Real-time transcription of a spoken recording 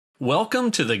Welcome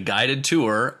to the guided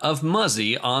tour of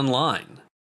Muzzy Online.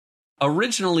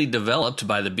 Originally developed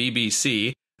by the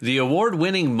BBC, the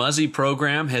award-winning Muzzy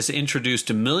program has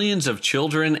introduced millions of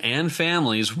children and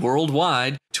families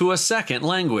worldwide to a second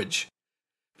language.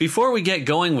 Before we get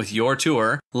going with your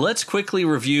tour, let's quickly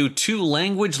review two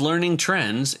language learning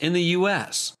trends in the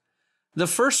US. The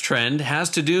first trend has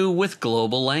to do with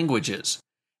global languages.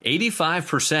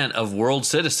 85% of world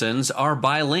citizens are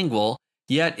bilingual,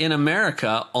 yet in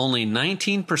America, only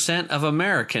 19% of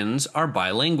Americans are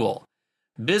bilingual.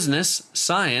 Business,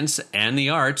 science, and the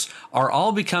arts are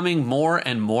all becoming more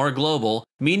and more global,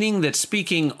 meaning that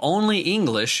speaking only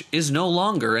English is no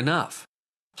longer enough.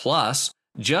 Plus,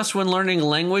 just when learning a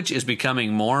language is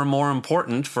becoming more and more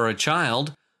important for a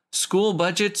child, school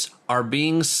budgets are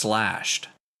being slashed.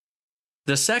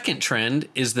 The second trend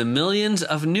is the millions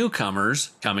of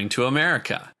newcomers coming to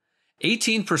America.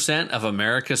 18% of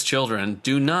America's children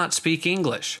do not speak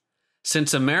English.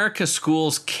 Since America's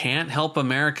schools can't help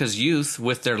America's youth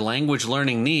with their language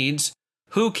learning needs,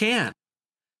 who can?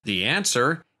 The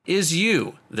answer is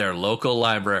you, their local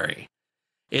library.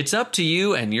 It's up to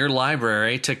you and your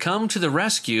library to come to the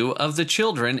rescue of the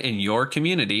children in your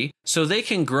community so they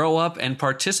can grow up and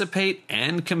participate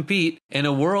and compete in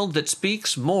a world that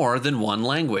speaks more than one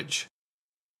language.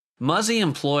 Muzzy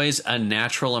employs a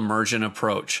natural immersion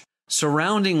approach,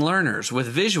 surrounding learners with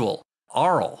visual,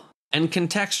 oral, and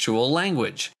contextual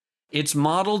language. It's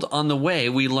modeled on the way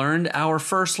we learned our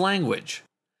first language.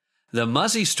 The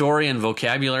Muzzy story and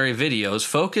vocabulary videos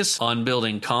focus on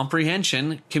building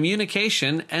comprehension,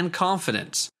 communication, and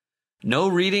confidence. No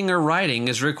reading or writing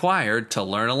is required to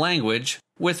learn a language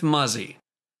with Muzzy.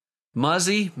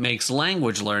 Muzzy makes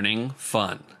language learning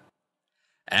fun.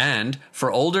 And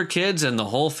for older kids and the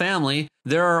whole family,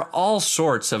 there are all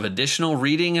sorts of additional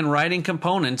reading and writing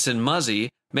components in Muzzy,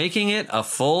 making it a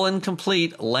full and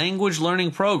complete language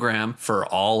learning program for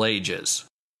all ages.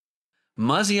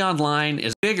 Muzzy Online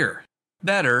is bigger,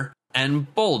 better,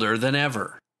 and bolder than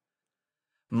ever.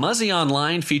 Muzzy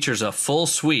Online features a full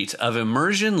suite of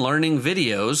immersion learning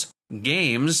videos,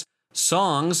 games,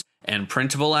 songs, and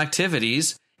printable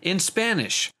activities in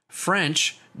Spanish,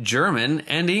 French, German,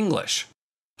 and English.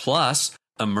 Plus,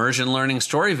 immersion learning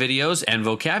story videos and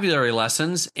vocabulary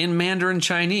lessons in Mandarin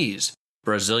Chinese,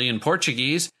 Brazilian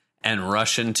Portuguese, and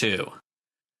Russian too.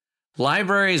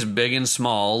 Libraries big and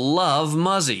small love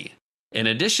Muzzy. In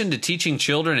addition to teaching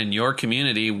children in your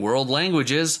community world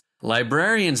languages,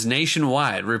 librarians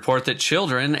nationwide report that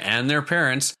children and their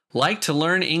parents like to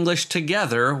learn English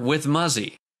together with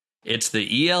Muzzy. It's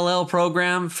the ELL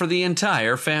program for the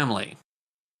entire family.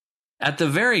 At the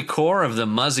very core of the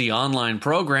Muzzy Online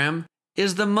program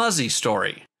is the Muzzy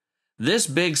story. This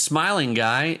big smiling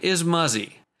guy is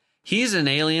Muzzy. He's an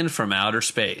alien from outer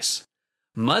space.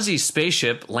 Muzzy's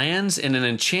spaceship lands in an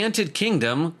enchanted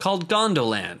kingdom called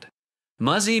Gondoland.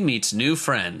 Muzzy meets new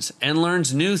friends and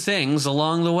learns new things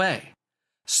along the way.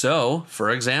 So,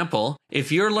 for example,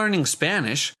 if you're learning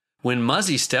Spanish, when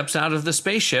Muzzy steps out of the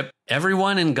spaceship,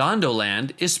 everyone in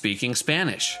Gondoland is speaking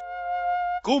Spanish.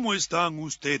 ¿Cómo están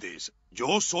ustedes?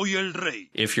 Yo soy el rey.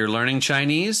 If you're learning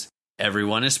Chinese,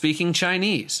 everyone is speaking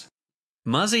Chinese.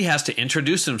 Muzzy has to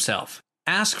introduce himself,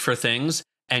 ask for things,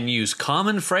 and use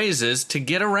common phrases to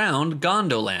get around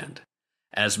Gondoland.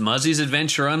 As Muzzy's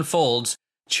adventure unfolds,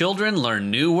 children learn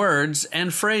new words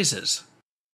and phrases.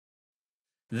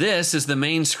 This is the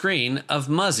main screen of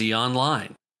Muzzy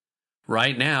Online.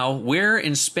 Right now, we're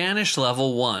in Spanish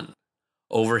Level 1.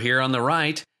 Over here on the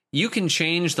right, you can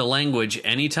change the language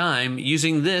anytime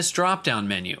using this drop-down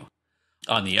menu.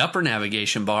 On the upper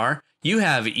navigation bar, you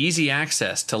have easy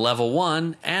access to Level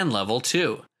 1 and Level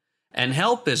 2. And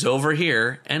help is over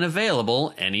here and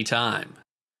available anytime.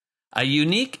 A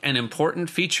unique and important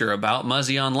feature about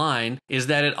Muzzy Online is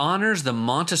that it honors the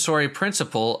Montessori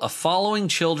principle of following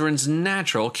children's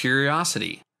natural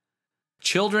curiosity.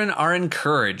 Children are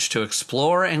encouraged to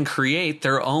explore and create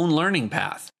their own learning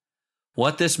path.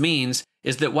 What this means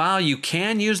is that while you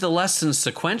can use the lessons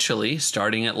sequentially,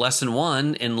 starting at Lesson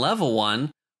 1 in Level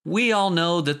 1, we all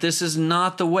know that this is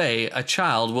not the way a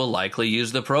child will likely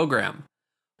use the program.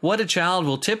 What a child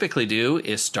will typically do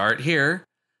is start here,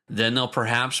 then they'll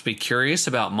perhaps be curious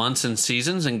about months and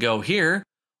seasons and go here,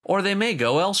 or they may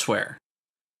go elsewhere.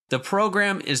 The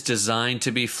program is designed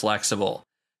to be flexible.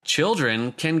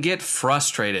 Children can get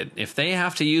frustrated if they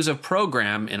have to use a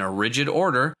program in a rigid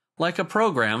order like a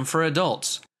program for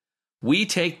adults. We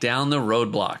take down the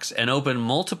roadblocks and open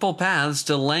multiple paths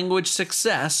to language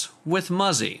success with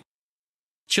Muzzy.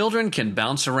 Children can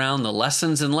bounce around the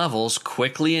lessons and levels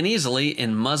quickly and easily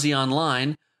in Muzzy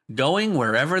Online, going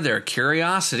wherever their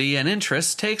curiosity and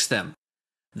interest takes them.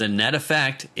 The net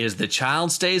effect is the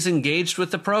child stays engaged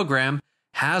with the program,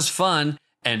 has fun,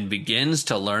 and begins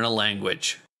to learn a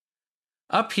language.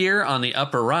 Up here on the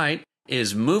upper right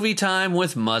is Movie Time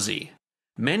with Muzzy.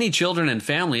 Many children and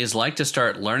families like to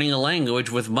start learning a language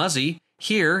with Muzzy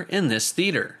here in this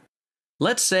theater.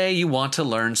 Let's say you want to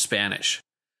learn Spanish.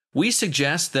 We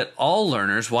suggest that all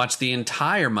learners watch the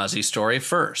entire Muzzy story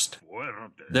first.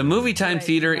 The Movie Time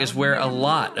Theater is where a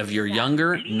lot of your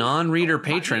younger, non-reader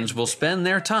patrons will spend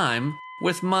their time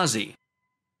with Muzzy.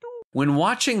 When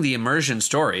watching the immersion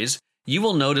stories, you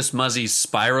will notice Muzzy's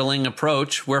spiraling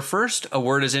approach where first a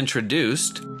word is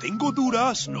introduced. Tengo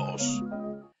duraznos.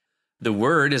 The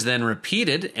word is then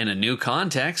repeated in a new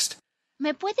context.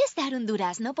 ¿Me puedes dar un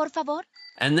durazno, por favor?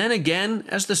 And then again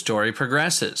as the story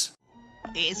progresses.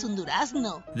 Es un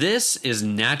durazno. This is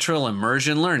natural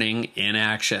immersion learning in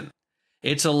action.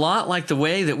 It's a lot like the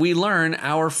way that we learn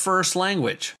our first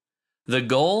language. The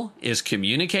goal is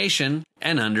communication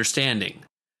and understanding.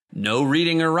 No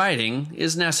reading or writing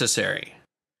is necessary.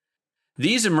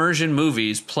 These immersion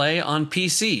movies play on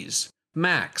PCs,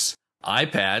 Macs,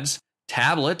 iPads,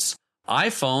 tablets,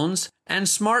 iPhones, and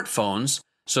smartphones,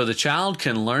 so the child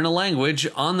can learn a language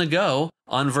on the go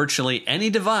on virtually any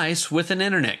device with an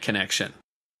internet connection.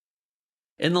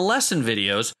 In the lesson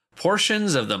videos,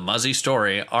 portions of the Muzzy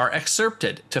story are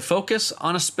excerpted to focus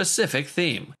on a specific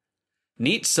theme.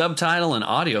 Neat subtitle and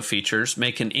audio features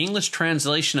make an English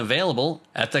translation available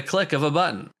at the click of a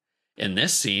button. In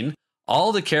this scene,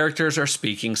 all the characters are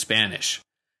speaking Spanish.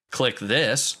 Click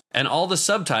this, and all the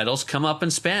subtitles come up in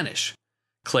Spanish.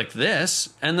 Click this,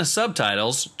 and the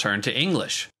subtitles turn to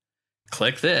English.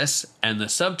 Click this, and the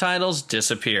subtitles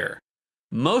disappear.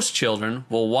 Most children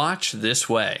will watch this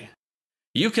way.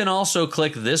 You can also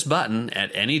click this button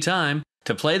at any time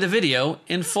to play the video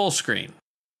in full screen.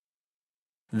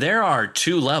 There are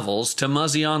 2 levels to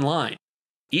Muzzy Online.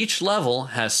 Each level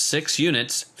has 6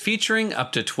 units featuring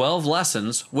up to 12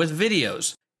 lessons with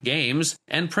videos, games,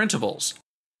 and printables.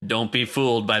 Don't be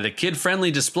fooled by the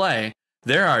kid-friendly display.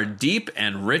 There are deep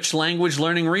and rich language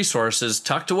learning resources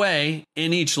tucked away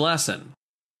in each lesson.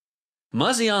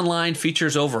 Muzzy Online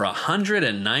features over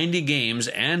 190 games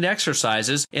and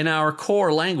exercises in our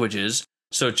core languages,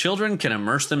 so children can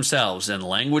immerse themselves in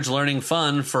language learning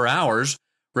fun for hours,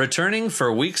 returning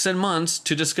for weeks and months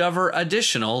to discover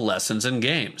additional lessons and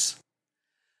games.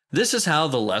 This is how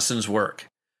the lessons work.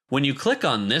 When you click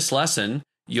on this lesson,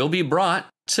 you'll be brought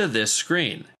to this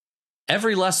screen.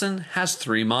 Every lesson has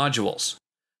 3 modules.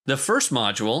 The first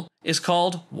module is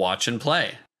called Watch and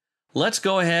Play. Let's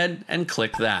go ahead and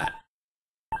click that.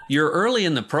 You're early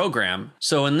in the program,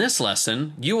 so in this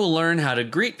lesson, you will learn how to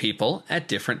greet people at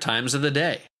different times of the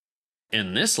day.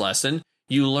 In this lesson,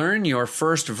 you learn your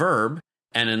first verb,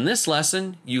 and in this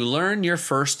lesson, you learn your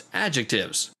first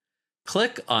adjectives.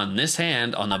 Click on this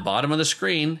hand on the bottom of the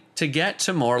screen to get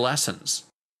to more lessons.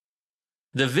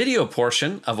 The video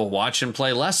portion of a watch and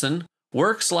play lesson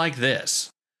works like this.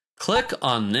 Click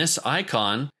on this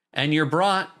icon and you're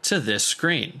brought to this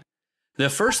screen. The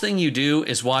first thing you do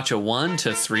is watch a 1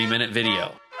 to 3 minute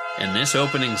video. In this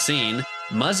opening scene,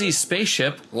 Muzzy's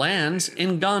spaceship lands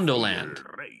in Gondoland.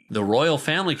 The royal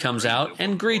family comes out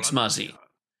and greets Muzzy.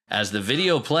 As the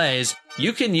video plays,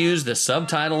 you can use the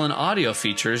subtitle and audio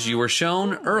features you were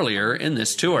shown earlier in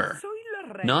this tour.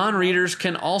 Non-readers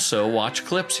can also watch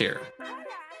clips here.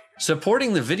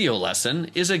 Supporting the video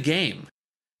lesson is a game.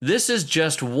 This is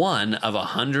just one of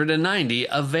 190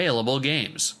 available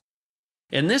games.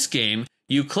 In this game,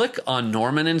 you click on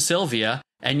Norman and Sylvia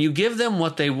and you give them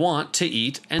what they want to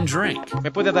eat and drink. ¿Me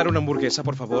puede dar una hamburguesa,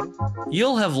 por favor?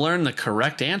 You'll have learned the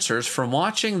correct answers from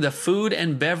watching the food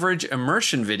and beverage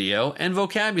immersion video and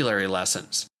vocabulary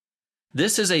lessons.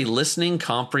 This is a listening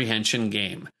comprehension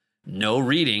game. No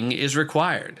reading is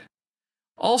required.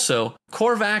 Also,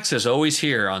 Corvax is always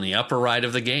here on the upper right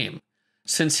of the game.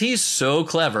 Since he's so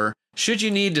clever, should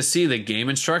you need to see the game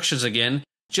instructions again,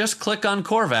 just click on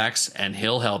Corvax and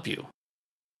he'll help you.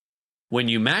 When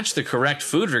you match the correct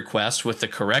food request with the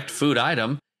correct food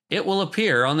item, it will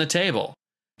appear on the table.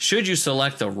 Should you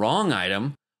select the wrong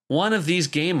item, one of these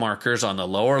game markers on the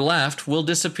lower left will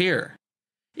disappear.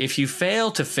 If you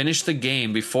fail to finish the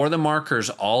game before the markers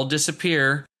all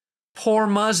disappear, poor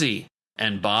Muzzy,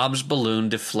 and Bob's balloon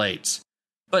deflates.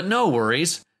 But no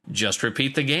worries, just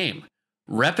repeat the game.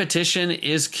 Repetition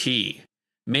is key.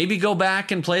 Maybe go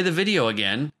back and play the video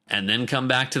again, and then come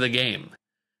back to the game.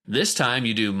 This time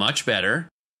you do much better.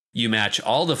 You match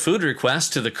all the food requests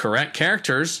to the correct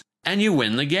characters, and you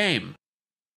win the game.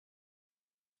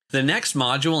 The next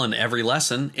module in every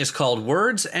lesson is called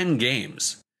Words and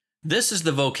Games. This is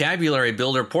the vocabulary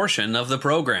builder portion of the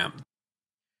program.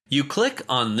 You click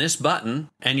on this button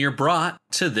and you're brought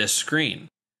to this screen.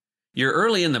 You're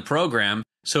early in the program,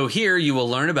 so here you will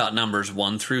learn about numbers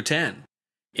 1 through 10.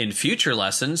 In future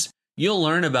lessons, you'll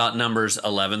learn about numbers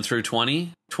 11 through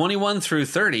 20, 21 through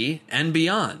 30, and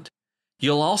beyond.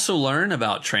 You'll also learn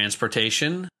about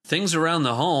transportation, things around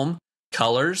the home,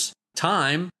 colors,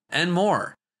 time, and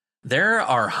more. There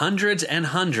are hundreds and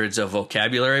hundreds of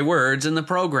vocabulary words in the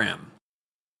program.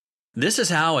 This is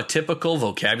how a typical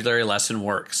vocabulary lesson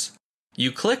works. You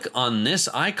click on this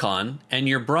icon and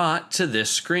you're brought to this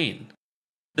screen.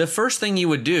 The first thing you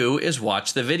would do is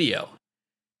watch the video.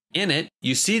 In it,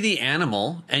 you see the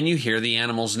animal and you hear the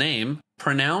animal's name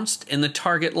pronounced in the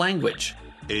target language.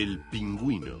 El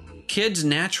pingüino. Kids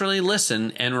naturally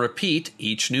listen and repeat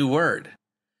each new word.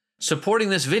 Supporting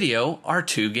this video are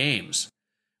 2 games.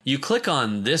 You click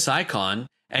on this icon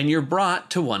and you're brought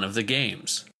to one of the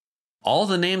games. All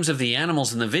the names of the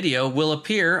animals in the video will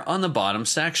appear on the bottom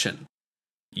section.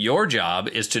 Your job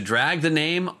is to drag the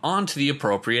name onto the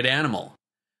appropriate animal.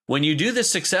 When you do this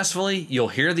successfully, you'll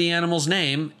hear the animal's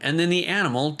name and then the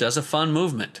animal does a fun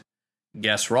movement.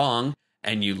 Guess wrong,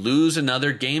 and you lose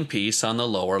another game piece on the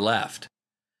lower left.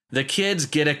 The kids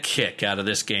get a kick out of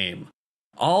this game.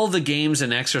 All the games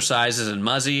and exercises in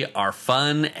Muzzy are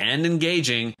fun and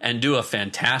engaging and do a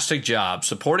fantastic job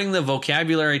supporting the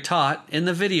vocabulary taught in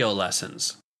the video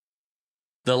lessons.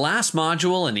 The last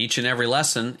module in each and every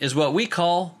lesson is what we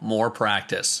call More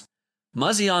Practice.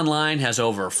 Muzzy Online has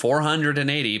over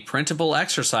 480 printable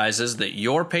exercises that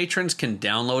your patrons can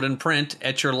download and print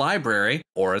at your library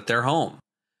or at their home.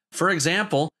 For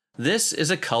example, this is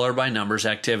a color by numbers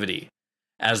activity.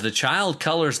 As the child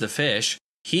colors the fish,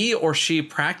 he or she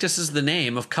practices the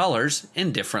name of colors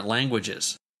in different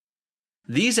languages.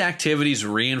 These activities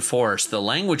reinforce the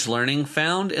language learning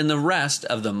found in the rest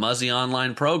of the Muzzy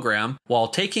Online program while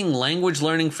taking language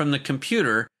learning from the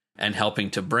computer and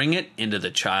helping to bring it into the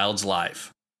child's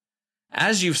life.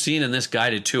 As you've seen in this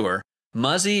guided tour,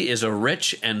 Muzzy is a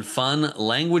rich and fun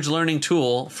language learning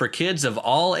tool for kids of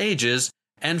all ages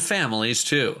and families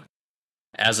too.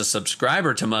 As a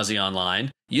subscriber to Muzzy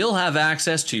Online, you'll have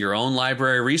access to your own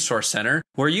library resource center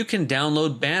where you can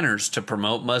download banners to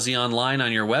promote Muzzy Online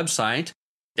on your website,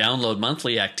 download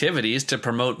monthly activities to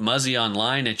promote Muzzy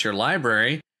Online at your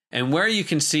library, and where you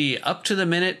can see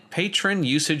up-to-the-minute patron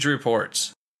usage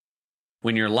reports.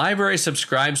 When your library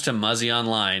subscribes to Muzzy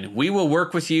Online, we will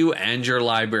work with you and your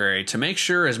library to make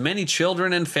sure as many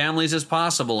children and families as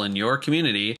possible in your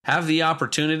community have the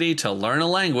opportunity to learn a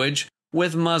language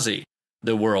with Muzzy,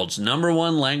 the world's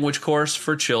 #1 language course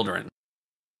for children.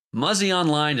 Muzzy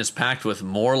Online is packed with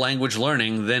more language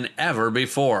learning than ever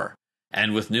before.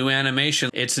 And with new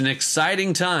animation, it's an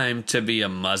exciting time to be a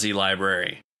Muzzy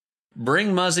library.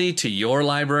 Bring Muzzy to your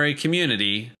library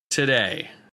community today.